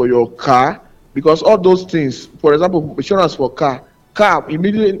 insurance for your car, because all those things, for example, insurance for car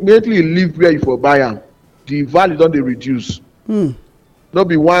immediately leave where you for buy am, the value don dey reduce. No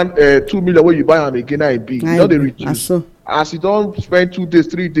be 2 million wey you buy am again, na e be. E don dey reduce. As you don spend 2 days,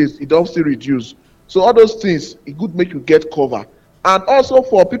 3 days, e don still reduce. So all those things, e good make you get cover. And also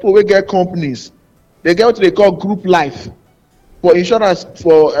for people wey get companies, they get what they call group life for insurance,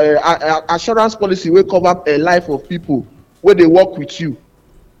 for assurance policy wey cover a life of people wey dey work with you.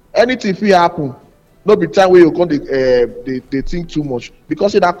 Anything fit happen, no be time wey you come dey think too much,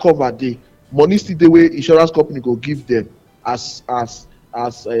 because say that cover dey, money still dey wey insurance company go give them as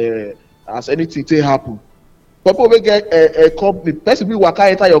anything take happen. People wey get a company, person fit waka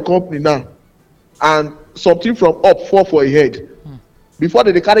enter your company now and something from up fall for your head. Before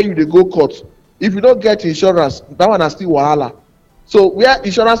they carry you, they go court. If you don't get insurance, that one is still wahala. So where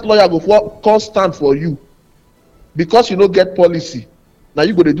insurance lawyer go come stand for you, because you don't get policy, now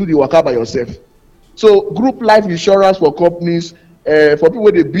you go to do the waka by yourself. So group life insurance for companies, for people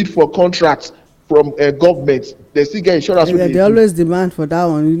wey dey bid for contracts from government, they still get insurance. They always demand for that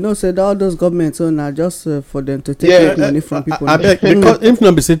one. You know, say all those governments own are just for them to take money from people. Because if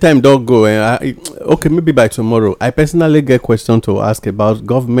not be say time don't go, okay, maybe by tomorrow. I personally get question to ask about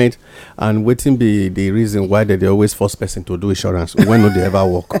government and wetin be the reason why they always force person to do insurance when no they ever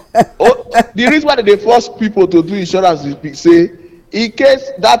work. The reason why they force people to do insurance is say, in case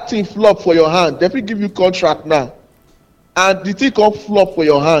that thing flop for your hand, they will give you contract now, and the thing come flop for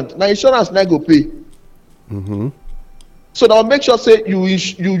your hand. Now insurance now go pay. So now make sure say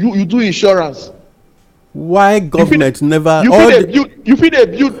you do insurance. Why government never? You fit dey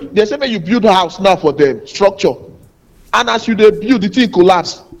build. They say make you build house now for them structure, and as you dey build, the thing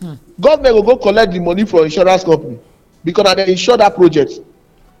collapse. Government will go collect the money from insurance company because they insure that project.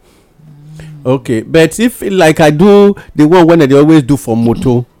 Okay, but if like I do the one when they always do for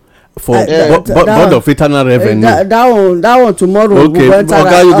motor, for board of internal revenue. That one tomorrow. Okay,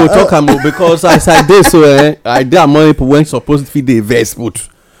 oga you go talk am because as I dey so I dey among people when supposed to fit dey invest put.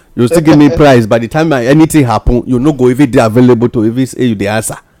 You still give me price. By the time anything happen, you no go even dey available to even say you dey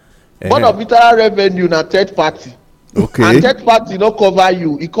answer. Board of internal revenue na third party. Okay. And third party no cover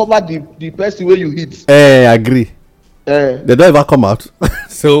you. E cover the person wey you hit. Agree. They don't ever come out.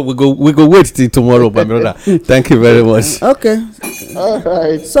 So we go wait till tomorrow, my brother. Thank you very much. Okay. All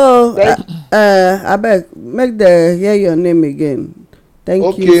right. So abeg make them hear your name again.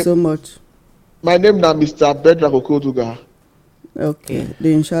 Thank you so much. My name na Mr. Bedra Okoduga. Okay,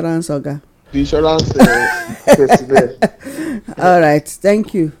 the insurance oga. The insurance personnel. All right,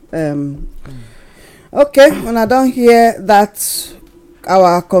 thank you. Okay, when I don't hear that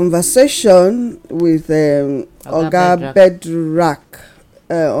our conversation with Oga Bedrak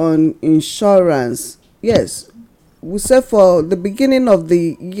on insurance. Yes, we say for the beginning of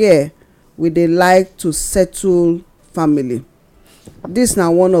the year we dey like to settle family. This na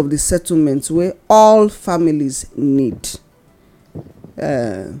one of the settlements wey all families need.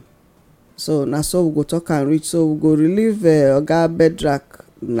 So na so we go talk and reach. So we go relieve Oga Bedrak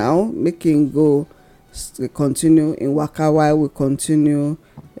now make him go continue in waka while we continue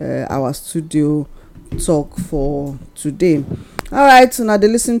our studio talk for today. All right, so now they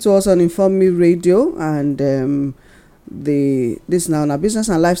listen to us on Inform Me Radio, and this now on our business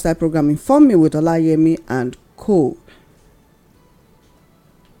and lifestyle program Inform Me with Olayemi and Co.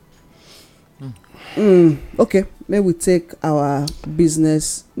 Okay, may we take our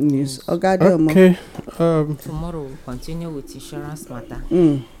business news. Okay. Tomorrow we'll continue with insurance matter.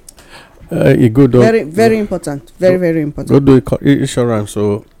 Good. Very important. Very important. Go do insurance,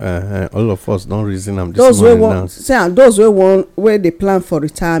 so all of us don't reason them this Those morning. those where they plan for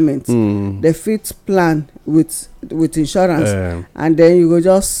retirement, they fit plan with insurance, and then you go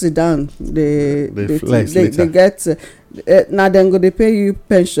just sit down. They get now then go they pay you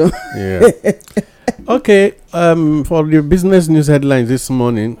pension. Yeah. Okay, for the business news headlines this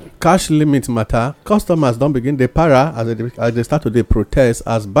morning, cash limit matter. Customers don't begin the para as they start to the protest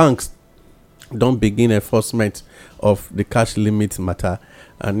as banks don't begin enforcement of the cash limit matter.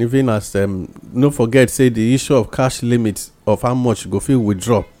 And even as no forget say the issue of cash limit of how much go fit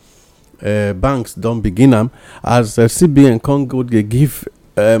withdraw, banks don't begin them as CBN Congo they give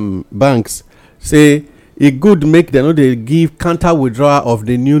banks say it good make them know they give counter withdrawal of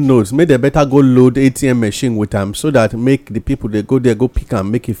the new notes. Make they better go load ATM machine with them so that make the people they go there go pick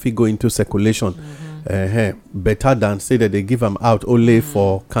and make it fit go into circulation. Better than say that they give them out only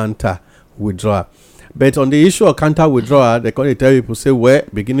for counter withdrawal. But on the issue of counter withdrawal, they can tell people say, well,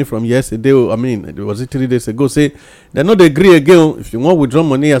 beginning from yesterday, was it 3 days ago, say they not agree again. If you want withdraw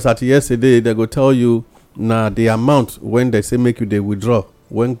money as at yesterday, they go tell you now the amount when they say make you they withdraw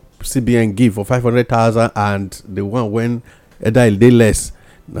when CBN give for 500,000 and the one when either a day less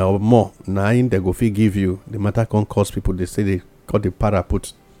or more, nine they go fit give you. The matter can cause people they say they got the para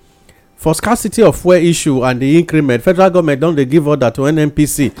put. For scarcity of fuel issue and the increment, federal government don't they give order to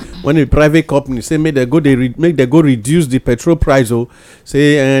NNPC when a private company say make they go reduce the petrol price.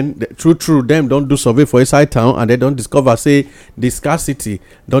 Say and true them don't do survey for inside town and they don't discover say the scarcity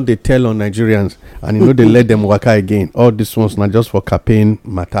don't they tell on Nigerians and they let them work again. All these ones not just for campaign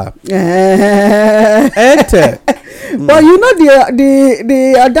matter. But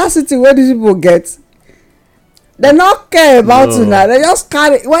the audacity where these people get. They not care about una. They just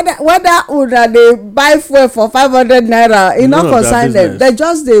carry whether una they buy fuel for 500 naira. It not concern them. They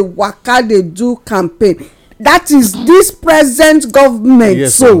just they waka they do campaign. That is this present government.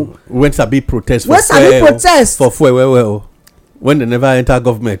 Yes, so when sabi protest for fuel well when they never enter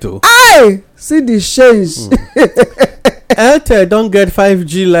government. Aye, see the change. Airtel don't get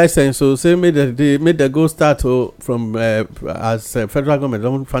 5G license, so say make they go start from as federal government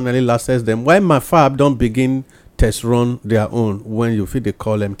don't finally license them. Why Mafab don't begin test run their own when you feel they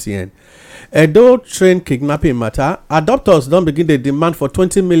call MTN. Edo train kidnapping matter. Adopters don't begin the demand for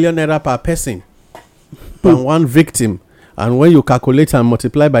 20 million naira per person per one victim. And when you calculate and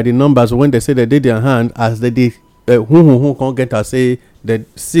multiply by the numbers when they say they did their hand as they did who can't get to say that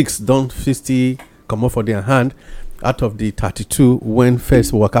 6 don't 50 come up for their hand out of the 32 when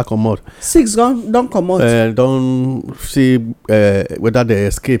first worker come out. 6 don't come out. Don't see whether they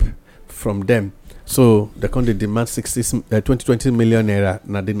escape from them. So they can demand 20 million naira.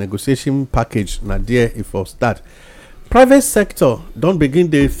 Now the negotiation package now there if for start. Private sector don't begin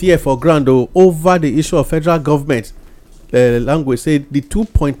the fear for ground over the issue of federal government. Language say the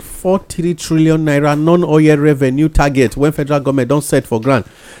 2.43 trillion naira non-oil revenue target when federal government don't set for ground.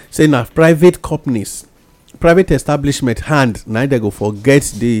 Say now private companies, private establishment hand now they go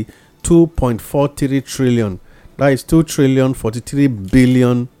forget the 2.43 trillion. That is 2 trillion 43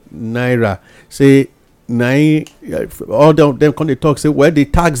 billion naira. Say all of them come they talk say well the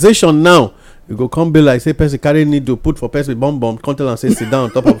taxation now you go come be like say person carry need to put for person bomb come tell and say sit down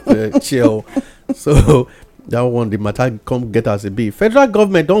on top of the chair. So that one the matter come get as a be. Federal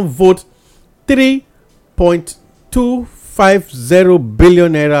government don't vote 3.250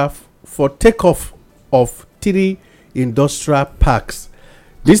 billion naira for takeoff of 3 industrial parks.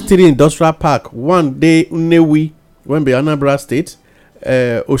 These 3 industrial park, one day Nnewi when be Anambra State,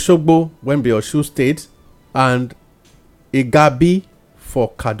 Oshogbo when be Osun State, and Igabi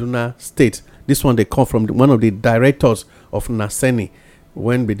for Kaduna State. This one they come from one of the directors of NASENI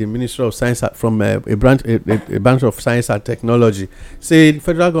when be the Ministry of Science from a branch of Science and Technology. Say the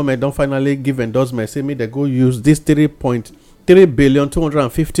federal government don't finally give endorsement. Say me they go use this 3.3 billion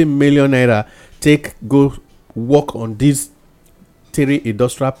 250 million naira take go work on this 3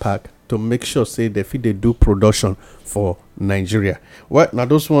 industrial park to make sure say they do production for Nigeria. Well, now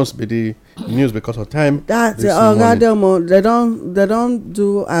those ones be the news because of time. That's they don't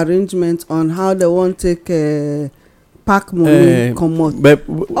do arrangements on how they want take pack money comot. but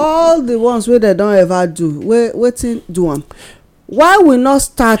all the ones wey dem don ever do wetin do am. Why we not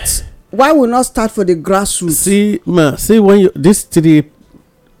start for the grassroots? See when you these three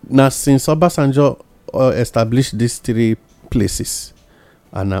na since Obasanjo established these three places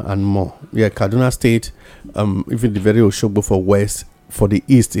and more. Yeah, Kaduna State, even the very Osogbo for west, for the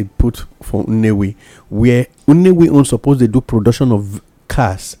east it put for Nnewi, where Nnewi own suppose they do production of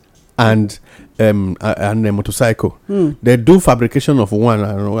cars and a motorcycle. They do fabrication of one.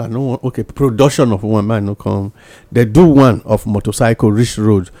 I know. Okay, production of one. Man, no come. They do one of motorcycle reach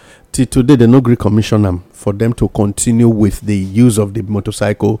road. Till today, they no agree commission them for them to continue with the use of the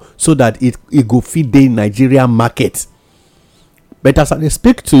motorcycle so that it go feed the Nigeria market. But as I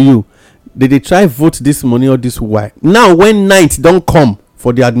speak to you, they try vote this money or this why. Now when night don't come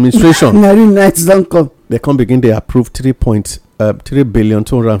for the administration, nights don't come. They can begin they approve 3.250 billion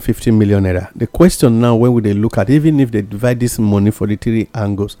naira. The question now, when will they look at, even if they divide this money for the three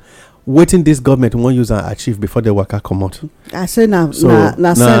angles, waiting this government won't use and achieve before they work come out. I say now,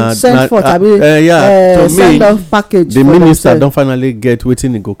 send forth. To send me, off package. the minister don't finally get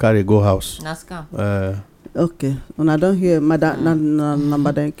waiting and go carry go house. Na scam. Okay, una don hear madam na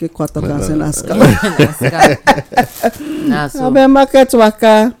madam ke kwata kan say na scam. Na so. Abe market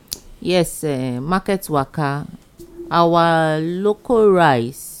waka. Yes, market waka. Our local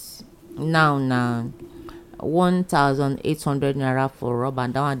rice now 1,800 naira for rubber,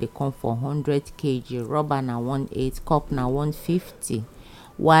 and that one they come for 100 kg. Rubber na 1.8, cup na 150.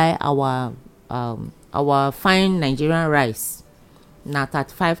 While our fine Nigerian rice na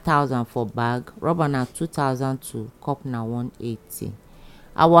 35,000 for bag, rubber na 2,002, cup na 180.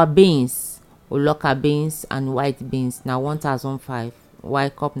 Our beans, oloka beans and white beans na 1,005, while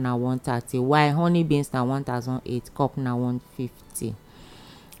cup na 130. While honey beans na 1,008, cup na 150.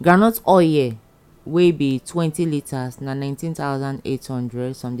 Groundnut oil wey be 20 liters na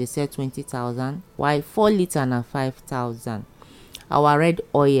 19,800, some dey sell 20,000, while 4 litre na 5,000. Our red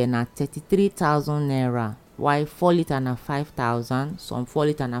oil na 33,000 naira, while 4 litre na 5,000, some 4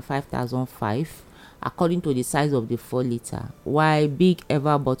 litre na 5,005, according to the size of the 4 litre, while big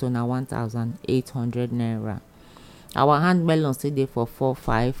ever bottle na 1,800 naira. Our hand melon still dey for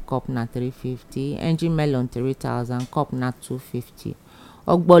 4,500, cup na 350. Engine melon 3,000, cup na 250.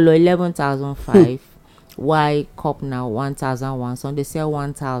 Ogbolo 11,500, while cup na 1,001. Some dey sell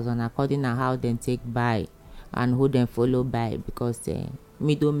 1,000 according to how dem take buy and who dem follow buy, because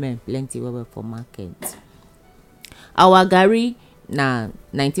middlemen plenty well for market. Our garri na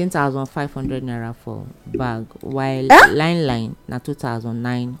 19,500 naira for bag, while line na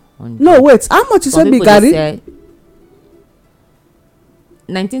 2,900. No wait, how much is be garri?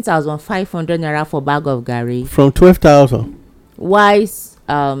 19,500 naira for bag of garri. From 12,000. Wise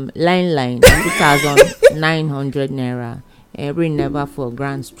line 2,900 naira. Every never for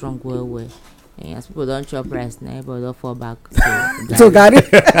grand strong well. As people don't chop rice now, everybody don't fall back. So garri.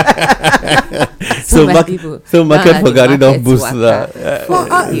 So market for garri don't boost that.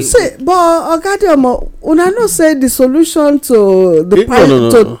 See, but Ogadiomo, una know say the solution to the price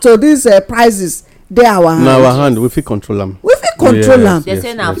to these prices dey our hand. Na our hand, we fit control them. We fit control them. They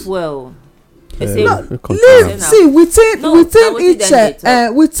say na fuel. See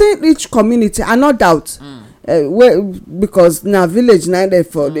within each community, I no doubt, because na village na dey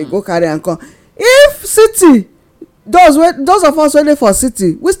for they go carry and come. If city, those of us wey dey for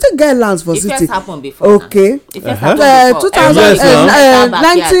city, we still get lands for city. It first happen before. Okay. It first happen before.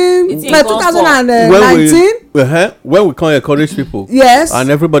 2019. When we can't encourage people. Yes.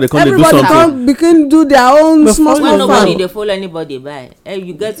 And everybody come do something. Everybody come begin do their own small when nobody farm. dey follow anybody buy,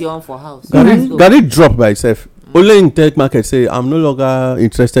 you get your own for house. Garri drop by itself. Only in tech market say I'm no longer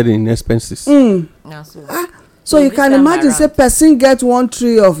interested in expenses. So you can imagine say person get one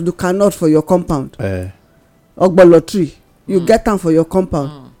tree of Dukanot for your compound. Ogbolo tree, you get am for your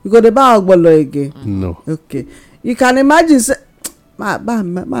compound. You go dey buy ogbolo again? No. Okay. You can imagine say ma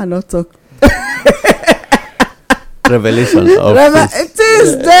not talk. Revelation of it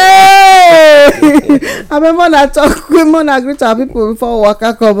is there. I remember na talk women agree to our people before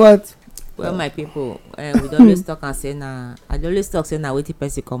waka comot. Well, my people, we dey always talk and say na I dey always talk say na wetin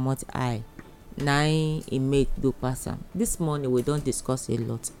person comot eye na im mate do pass am. This morning we don discuss a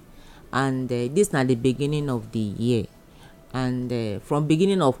lot, and this na the beginning of the year, and from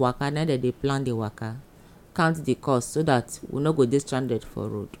beginning of waka na dem dey plan the waka, count the cost so that we no go dey stranded for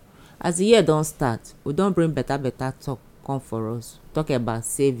road. As the year don start, we don bring better talk come for us, talk about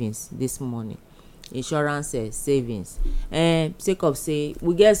savings this morning, insurance savings, sake of say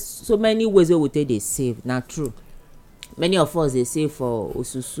we get so many ways wey we take dey save. Na true, many of us dey save for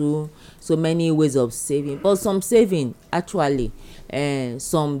osusu, so many ways of saving, but some saving actually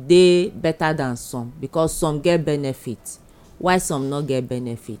some dey better than some, because some get benefit while some no get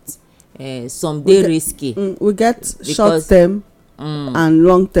benefit. Some dey risky. We get short term and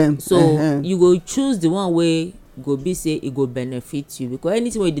long term, so you go choose the one wey go be say e go benefit you, because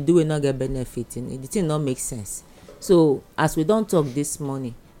anything wey you dey do wey no get benefit, the thing no make sense. So as we don talk this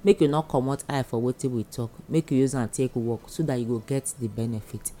morning, make you no comot eye for wetin we talk, make you use am take work so that you go get the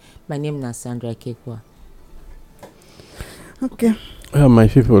benefit. My name na Sandra Kekwa. Okay. Well, my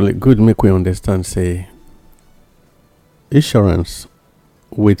people, good make we understand say insurance,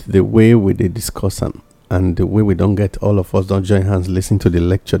 with the way we dey discuss am and the way we don get all of us don join hands listen to the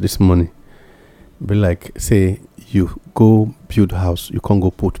lecture this morning, be like say you go build house, you can't go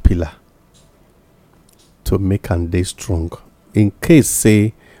put pillar to make am dey strong. In case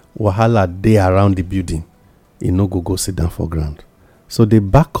say wahala dey around the building, e no go sit down for ground. So the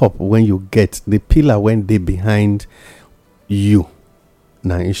backup when you get the pillar when dey behind you,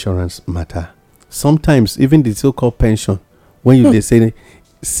 na insurance matter. Sometimes even the so-called pension, when you dey say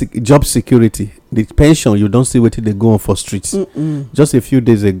job security, the pension, you don see wetin dey go on for streets. Just a few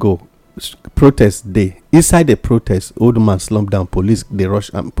days ago, protest dey. Inside the protest, old man slump down, police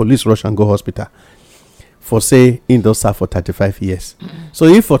rush and go hospital for say he don serve for 35 years. So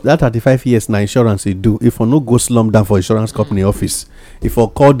if for that 35 years na insurance e do, if I no go slump down for insurance company office, if I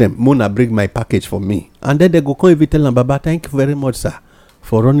call them, Mona bring my package for me, and then they go come even tell am, Baba, thank you very much, sir,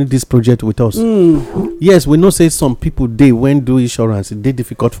 for running this project with us. Yes, we know say some people dey when do insurance, it dey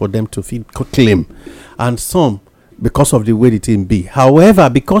difficult for them to claim, and some because of the way the thing be.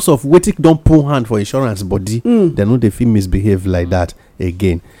 However, because of wetin don pull hand for insurance body, they no dey fit misbehave like that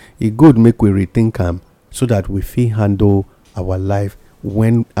again. E good make we rethink am so that we fit handle our life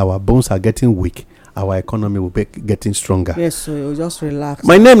when our bones are getting weak, our economy will be getting stronger. Yes, so you just relax.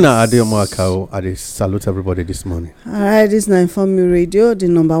 My name na Adeomo Akao. I dey salute everybody this morning. All right, this na Inform Me Radio, the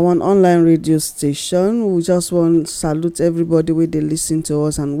 #1 online radio station. We just want to salute everybody wey dey listen to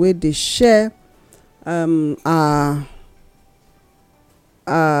us and wey dey share our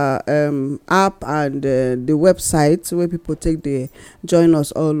app and the website where people take dey join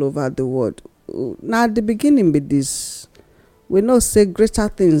us all over the world. Now at the beginning with this, we know say greater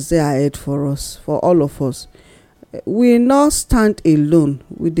things dey ahead for us, for all of us. We not stand alone.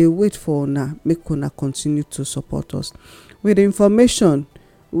 We dey wait for una, make una continue to support us with information,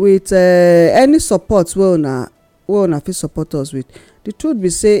 with any support wey una fit support us with. The truth be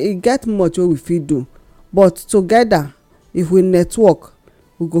say e get much wey we fit do, but together, if we network,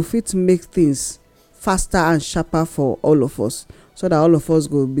 we go fit make things faster and sharper for all of us, so that all of us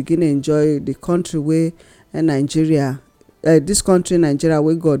go begin enjoy the country wey Nigeria, this country Nigeria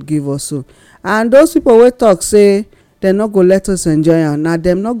wey God give us. So, and those people wey talk say dem no go let us enjoy am, na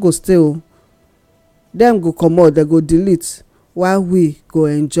dem no go stay o. Dem go comot, dem go delete, while we go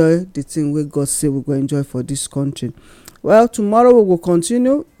enjoy the thing wey God say we go enjoy for this country. Well, tomorrow we go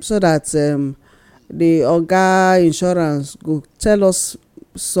continue so that the Oga Insurance go tell us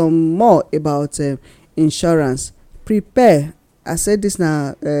some more about insurance. Prepare. I said this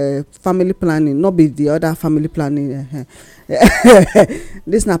na family planning, not be the other family planning.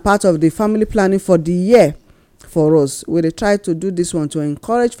 This na part of the family planning for the year for us. We dey try to do this one to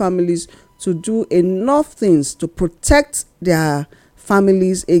encourage families to do enough things to protect their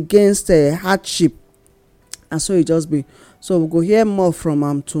families against hardship, and so it just be. So we go hear more from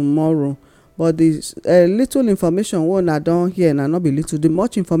am tomorrow. But the little information wey una don hear na, not be little, the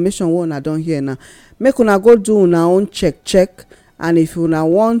much information wey una don hear na, make una go do una own check, and if una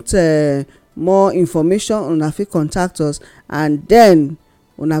want more information, una fit contact us, and then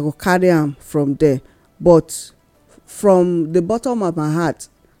una go carry am from there. But from the bottom of my heart,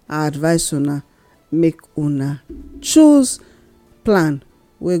 I advise una, make una choose plan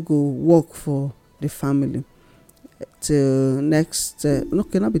wey go work for the family. Till next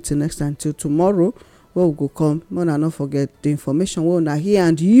okay, not be till next time, till tomorrow wey we go come. Una no forget the information wey una hear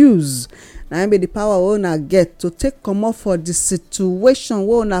and use, na be the power wey una get to take comot for the situation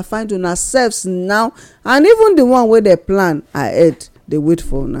wey una find una selves now, and even the one wey dey plan ahead dey wait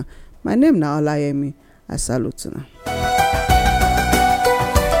for una. My name na Olayemi. I salute una.